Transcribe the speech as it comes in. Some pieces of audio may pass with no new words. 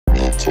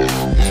Well,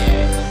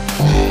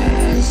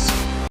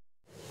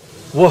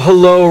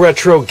 hello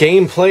retro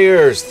game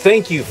players,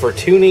 thank you for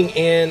tuning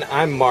in.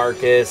 I'm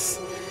Marcus.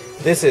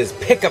 This is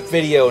pickup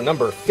video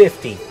number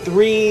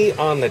 53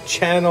 on the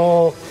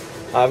channel.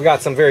 I've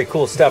got some very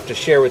cool stuff to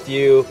share with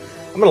you.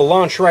 I'm going to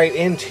launch right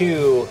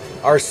into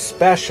our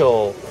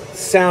special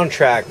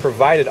soundtrack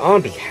provided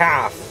on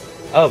behalf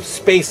of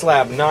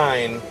Spacelab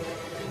 9.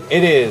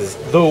 It is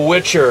The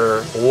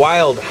Witcher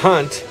Wild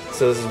Hunt,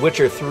 so this is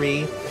Witcher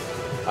 3.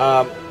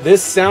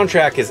 This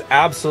soundtrack is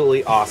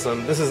absolutely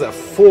awesome. This is a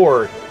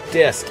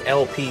 4-disc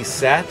LP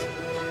set.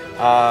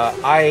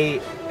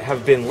 I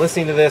have been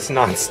listening to this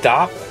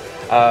non-stop.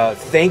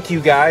 Thank you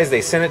guys.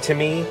 They sent it to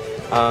me.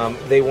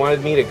 They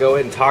wanted me to go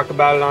ahead and talk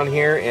about it on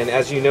here, and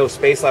as you know,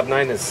 Spacelab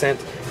 9 has sent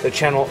the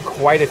channel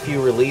quite a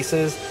few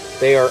releases.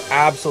 They are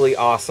absolutely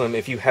awesome.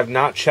 If you have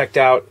not checked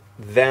out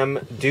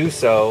them, do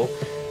so.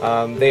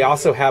 They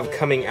also have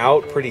coming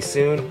out pretty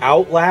soon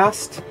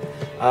Outlast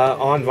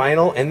on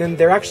vinyl, and then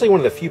they're actually one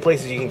of the few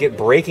places you can get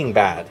Breaking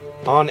Bad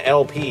on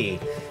LP,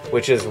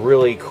 which is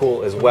really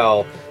cool as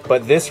well.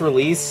 But this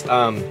release,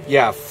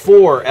 yeah,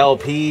 4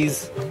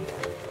 LPs,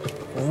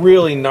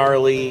 really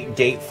gnarly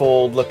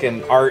gatefold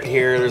looking art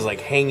here. There's like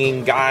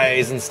hanging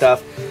guys and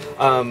stuff.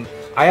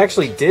 I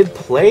actually did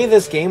play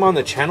this game on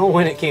the channel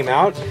when it came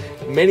out.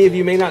 Many of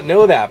you may not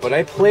know that, but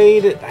I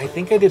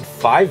think I did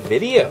 5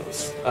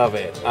 videos of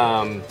it.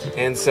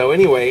 And so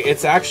anyway,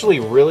 it's actually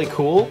really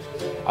cool.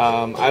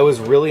 I was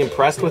really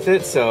impressed with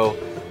it, so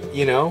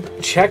you know,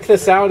 check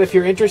this out if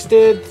you're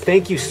interested.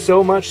 Thank you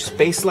so much,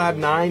 Spacelab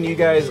 9. You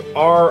guys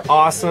are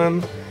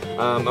awesome.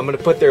 I'm going to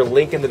put their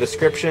link in the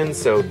description,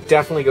 so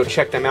definitely go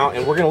check them out.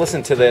 And we're going to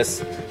listen to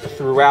this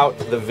throughout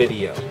the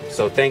video.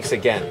 So thanks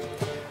again.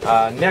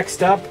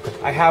 Next up,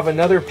 I have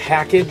another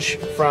package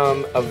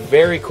from a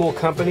very cool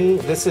company.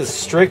 This is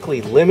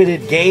Strictly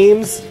Limited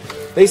Games.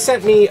 They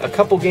sent me a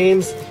couple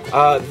games.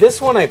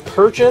 This one I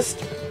purchased,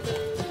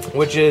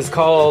 which is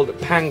called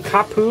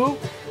Pankapu.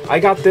 I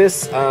got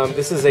this.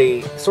 This is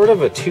a sort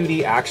of a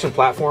 2D action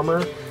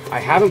platformer. I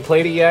haven't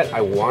played it yet.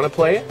 I want to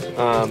play it.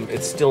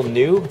 It's still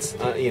new. It's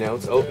you know,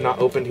 it's not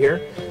opened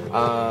here.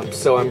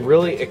 So I'm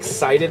really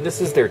excited. This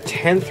is their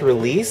 10th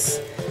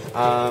release,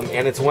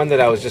 and it's one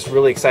that I was just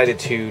really excited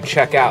to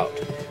check out.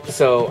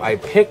 So I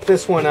picked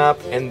this one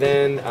up, and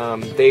then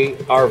they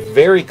are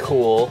very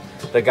cool.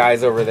 The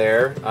guys over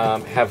there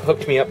have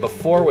hooked me up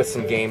before with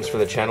some games for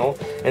the channel,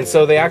 and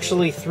so they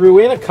actually threw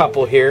in a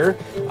couple here,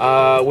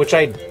 which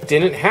I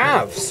didn't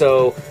have.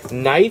 So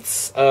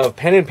Knights of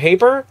Pen and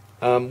Paper,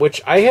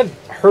 which I had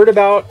heard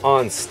about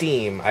on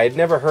Steam. I had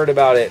never heard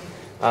about it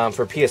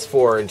for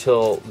PS4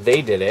 until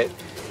they did it,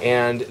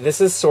 and this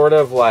is sort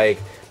of like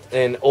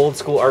an old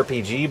school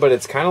RPG, but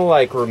it's kind of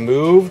like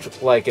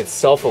removed, like it's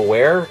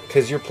self-aware,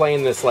 because you're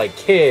playing this like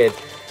kid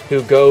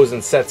who goes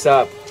and sets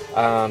up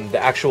the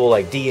actual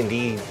like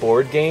D&D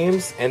board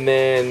games, and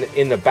then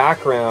in the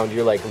background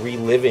you're like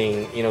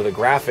reliving, you know, the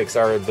graphics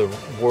are the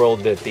world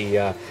that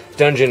the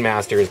dungeon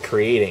master is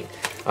creating.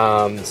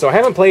 So I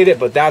haven't played it,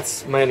 but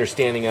that's my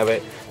understanding of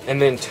it.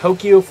 And then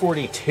Tokyo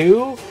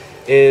 42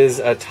 is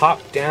a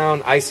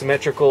top-down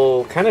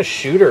isometrical kind of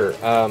shooter,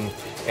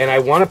 and I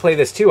want to play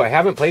this too. I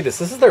haven't played this.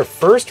 This is their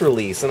first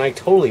release, and I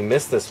totally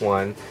missed this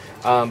one.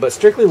 But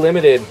Strictly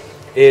Limited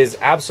is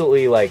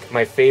absolutely like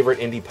my favorite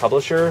indie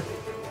publisher.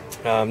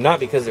 Not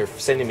because they're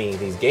sending me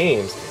these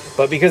games,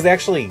 but because they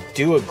actually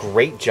do a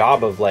great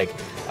job of like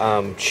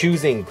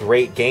choosing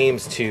great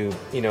games to,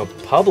 you know,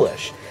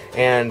 publish.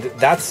 And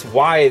that's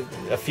why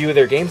a few of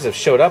their games have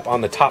showed up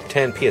on the top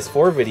 10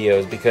 PS4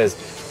 videos, because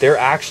they're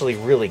actually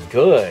really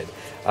good.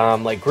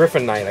 Like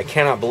Griffin Knight, I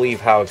cannot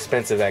believe how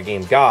expensive that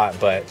game got,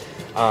 but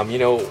you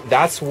know,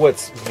 that's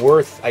what's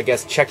worth, I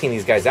guess, checking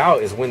these guys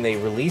out, is when they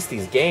release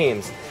these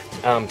games,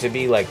 to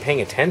be like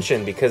paying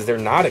attention, because they're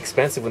not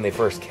expensive when they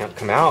first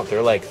come out.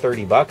 They're like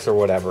 30 bucks or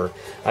whatever.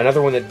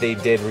 Another one that they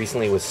did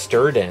recently was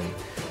Sturden,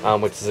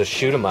 which is a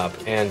shoot 'em up.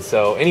 And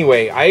so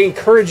anyway, I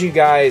encourage you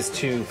guys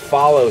to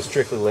follow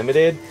Strictly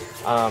Limited,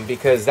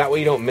 because that way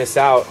you don't miss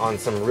out on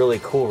some really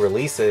cool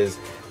releases,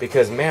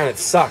 because man, it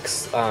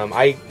sucks.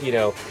 You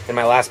know, in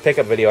my last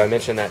pickup video I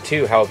mentioned that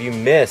too, how if you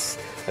miss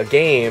a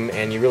game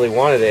and you really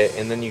wanted it,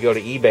 and then you go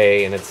to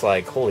eBay and it's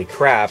like, holy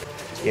crap,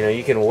 you know,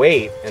 you can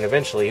wait, and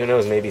eventually, who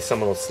knows, maybe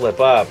someone will slip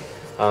up.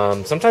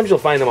 Sometimes you'll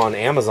find them on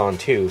Amazon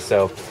too.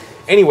 So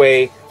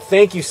anyway,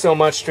 thank you so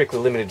much, Strictly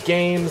Limited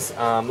Games.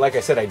 Like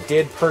I said, I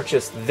did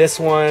purchase this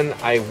one.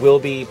 I will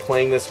be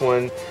playing this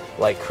one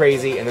like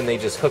crazy, and then they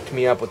just hooked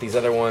me up with these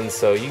other ones,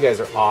 so you guys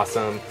are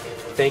awesome.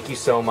 Thank you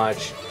so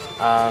much.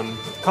 A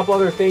couple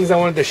other things I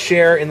wanted to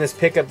share in this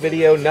pickup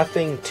video.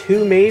 Nothing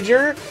too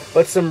major,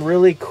 but some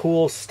really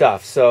cool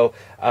stuff. So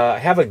I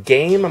have a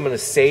game I'm going to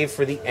save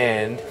for the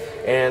end,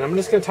 and I'm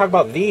just going to talk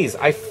about these.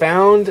 I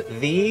found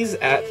these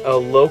at a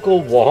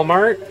local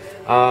Walmart.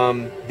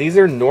 These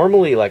are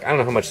normally, like, I don't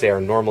know how much they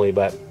are normally,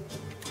 but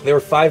they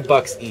were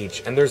 $5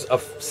 each, and there's a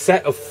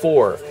set of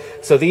 4.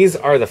 So these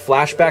are the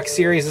Flashback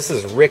series. This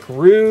is Rick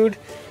Rude.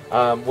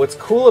 What's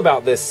cool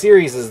about this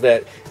series is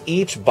that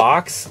each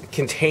box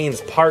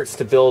contains parts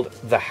to build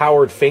the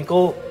Howard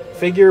Finkel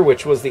figure,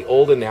 which was the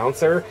old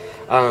announcer.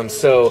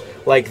 So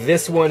like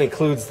this one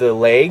includes the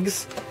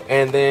legs,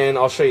 and then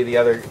I'll show you the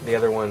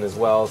other one as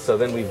well. So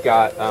then we've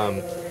got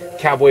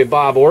Cowboy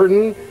Bob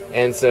Orton,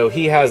 and so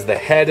he has the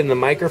head and the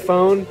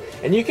microphone,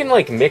 and you can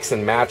like mix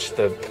and match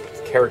the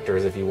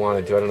characters if you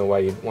wanted to. I don't know why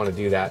you'd want to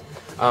do that.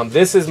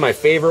 This is my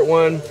favorite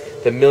one,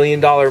 the $1 Million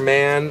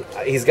Man.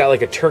 He's got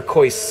like a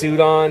turquoise suit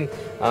on.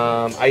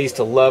 I used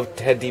to love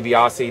Ted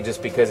DiBiase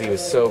just because he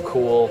was so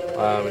cool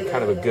and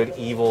kind of a good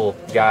evil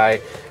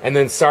guy. And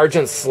then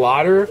Sergeant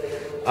Slaughter.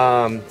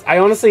 I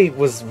honestly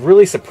was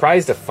really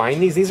surprised to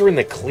find these. These were in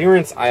the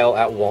clearance aisle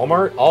at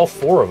Walmart, all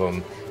 4 of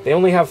them. They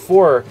only have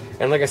 4,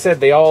 and like I said,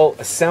 they all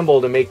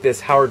assemble to make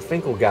this Howard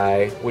Finkel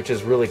guy, which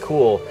is really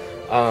cool.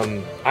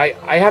 I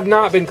have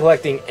not been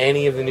collecting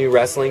any of the new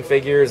wrestling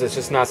figures. It's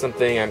just not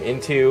something I'm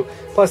into.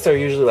 Plus, they're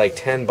usually like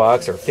 $10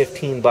 or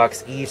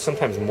 $15 each,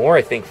 sometimes more,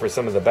 I think, for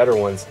some of the better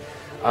ones.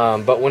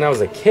 But when I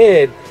was a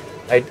kid,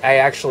 I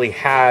actually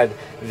had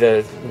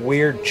the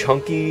weird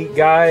chunky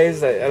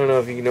guys. I don't know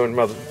if you know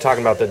what I'm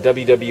talking about, the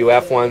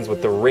WWF ones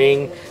with the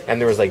ring, and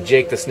there was like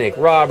Jake the Snake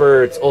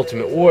Roberts,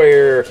 Ultimate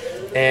Warrior.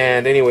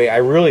 And anyway, I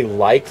really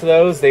liked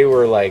those. They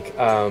were like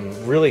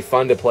really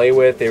fun to play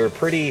with. They were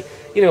pretty,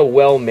 you know,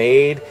 well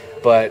made,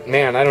 but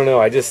man, I don't know,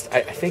 I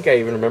think I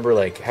even remember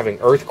like having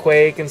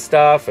Earthquake and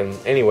stuff. And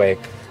anyway,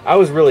 I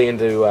was really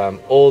into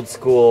old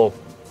school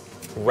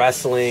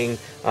wrestling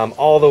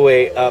all the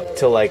way up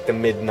to like the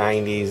mid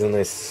 90s, and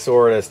I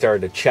sort of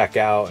started to check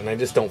out, and I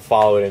just don't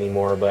follow it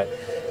anymore. But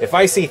if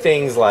I see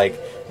things like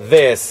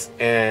this,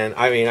 and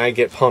I mean, I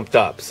get pumped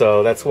up,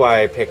 so that's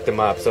why I picked them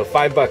up. So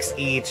 $5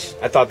 each.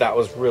 I thought that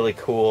was really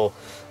cool.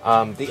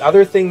 The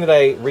other thing that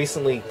I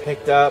recently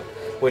picked up,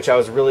 which I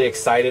was really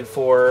excited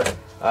for,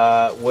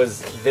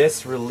 was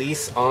this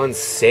release on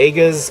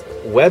Sega's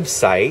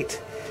website,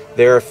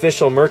 their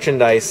official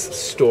merchandise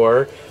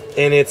store,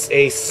 and it's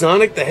a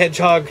Sonic the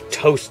Hedgehog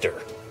Toaster.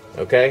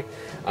 Okay,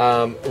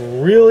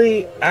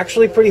 really,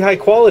 actually pretty high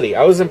quality.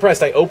 I was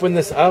impressed. I opened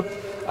this up.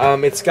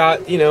 It's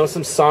got, you know,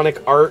 some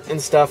Sonic art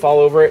and stuff all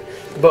over it,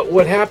 but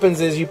what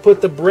happens is you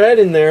put the bread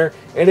in there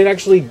and it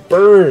actually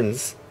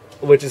burns,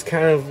 which is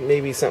kind of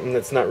maybe something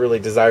that's not really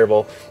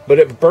desirable, but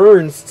it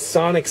burns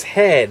Sonic's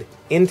head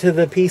into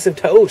the piece of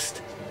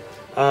toast.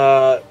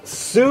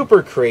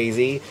 Super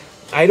crazy.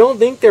 I don't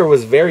think there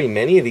was very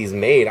many of these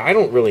made. I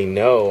don't really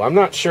know. I'm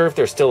not sure if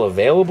they're still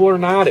available or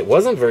not. It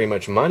wasn't very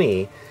much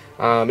money.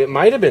 It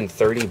might have been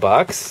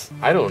 $30.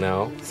 I don't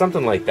know.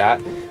 Something like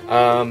that.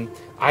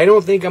 I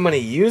don't think I'm going to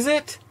use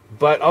it,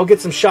 but I'll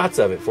get some shots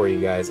of it for you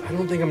guys. I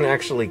don't think I'm going to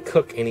actually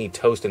cook any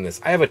toast in this.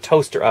 I have a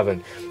toaster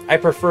oven. I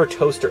prefer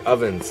toaster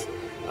ovens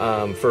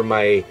for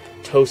my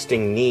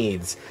toasting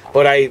needs.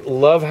 But I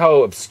love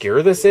how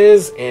obscure this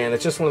is, and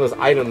it's just one of those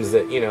items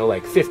that, you know,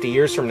 like 50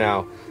 years from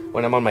now,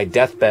 when I'm on my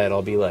deathbed,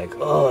 I'll be like,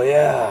 oh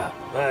yeah,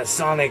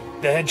 Sonic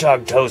the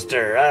Hedgehog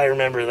Toaster. I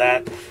remember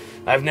that.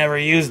 I've never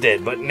used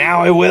it, but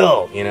now I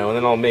will. You know, and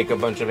then I'll make a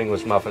bunch of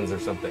English muffins or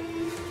something.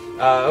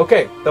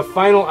 Okay, the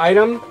final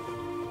item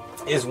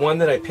is one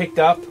that I picked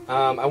up.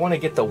 I want to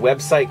get the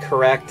website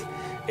correct.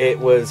 It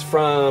was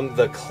from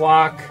the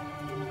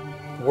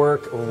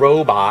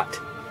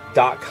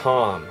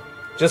clockworkrobot.com.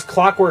 Just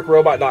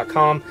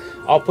clockworkrobot.com.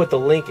 I'll put the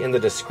link in the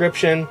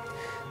description.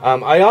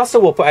 I also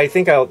will put, I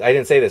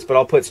didn't say this, but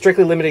I'll put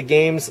Strictly Limited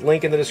Games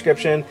link in the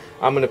description.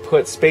 I'm going to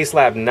put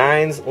Spacelab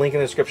 9's link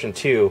in the description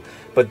too.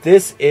 But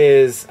this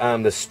is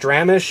the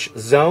Stramash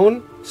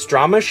Zone.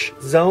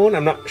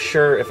 I'm not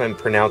sure if I'm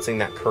pronouncing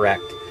that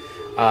correct.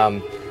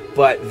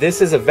 But this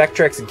is a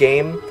Vectrex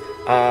game.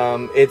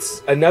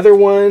 It's another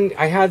one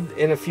I had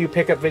in a few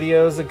pickup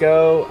videos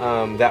ago,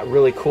 that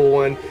really cool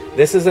one.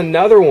 This is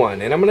another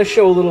one, and I'm going to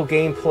show a little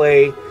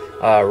gameplay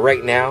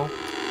right now.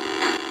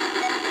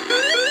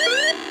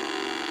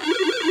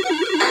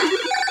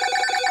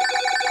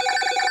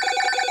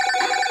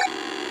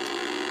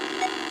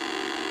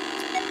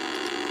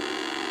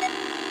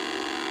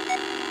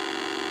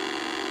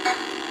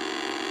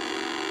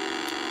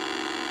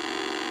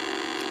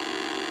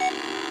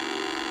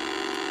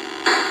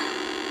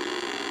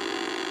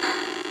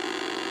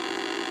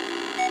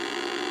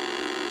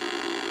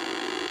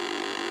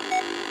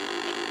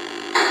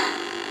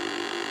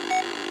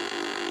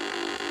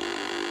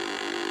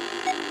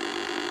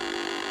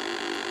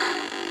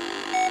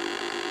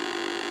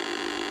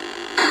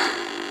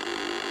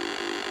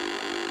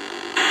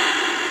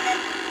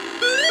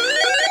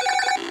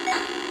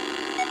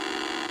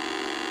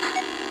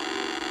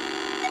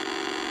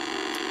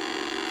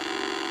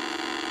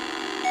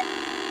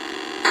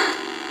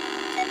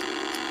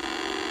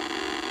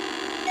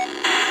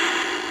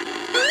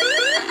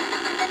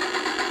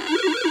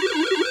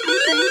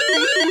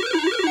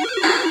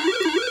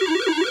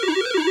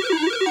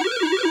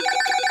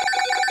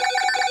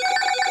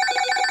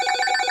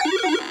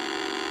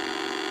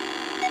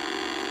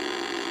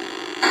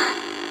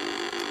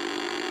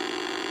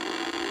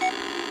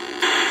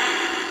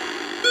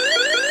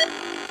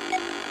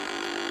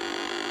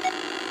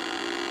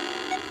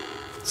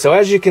 So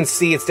as you can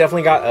see, it's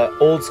definitely got an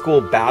old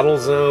school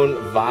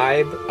Battlezone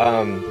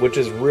vibe, which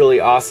is really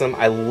awesome.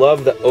 I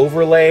love the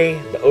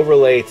overlay. The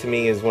overlay to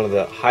me is one of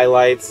the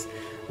highlights.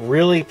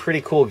 Really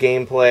pretty cool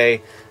gameplay.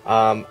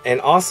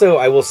 And also,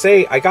 I will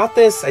say, I got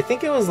this, I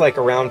think it was like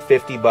around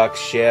 50 bucks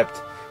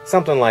shipped,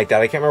 something like that.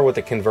 I can't remember what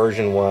the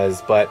conversion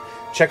was, but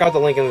check out the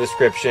link in the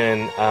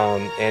description.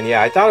 And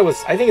yeah,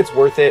 I think it's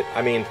worth it.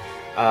 I mean,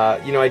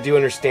 you know, I do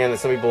understand that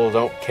some people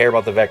don't care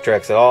about the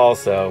Vectrex at all,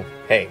 so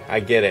hey,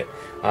 I get it.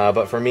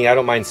 But for me, I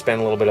don't mind spending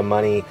a little bit of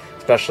money,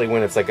 especially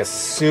when it's like a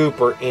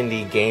super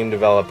indie game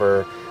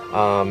developer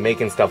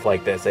making stuff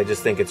like this. I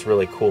just think it's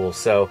really cool.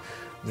 So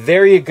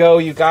there you go,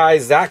 you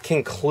guys. That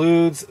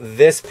concludes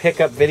this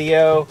pickup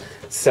video.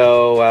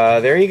 So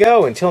there you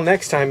go. Until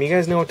next time, you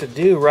guys know what to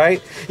do,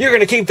 right? You're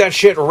gonna keep that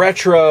shit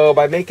retro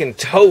by making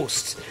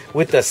toast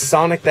with the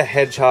Sonic the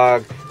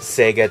Hedgehog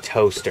Sega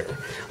Toaster.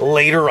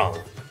 Later on.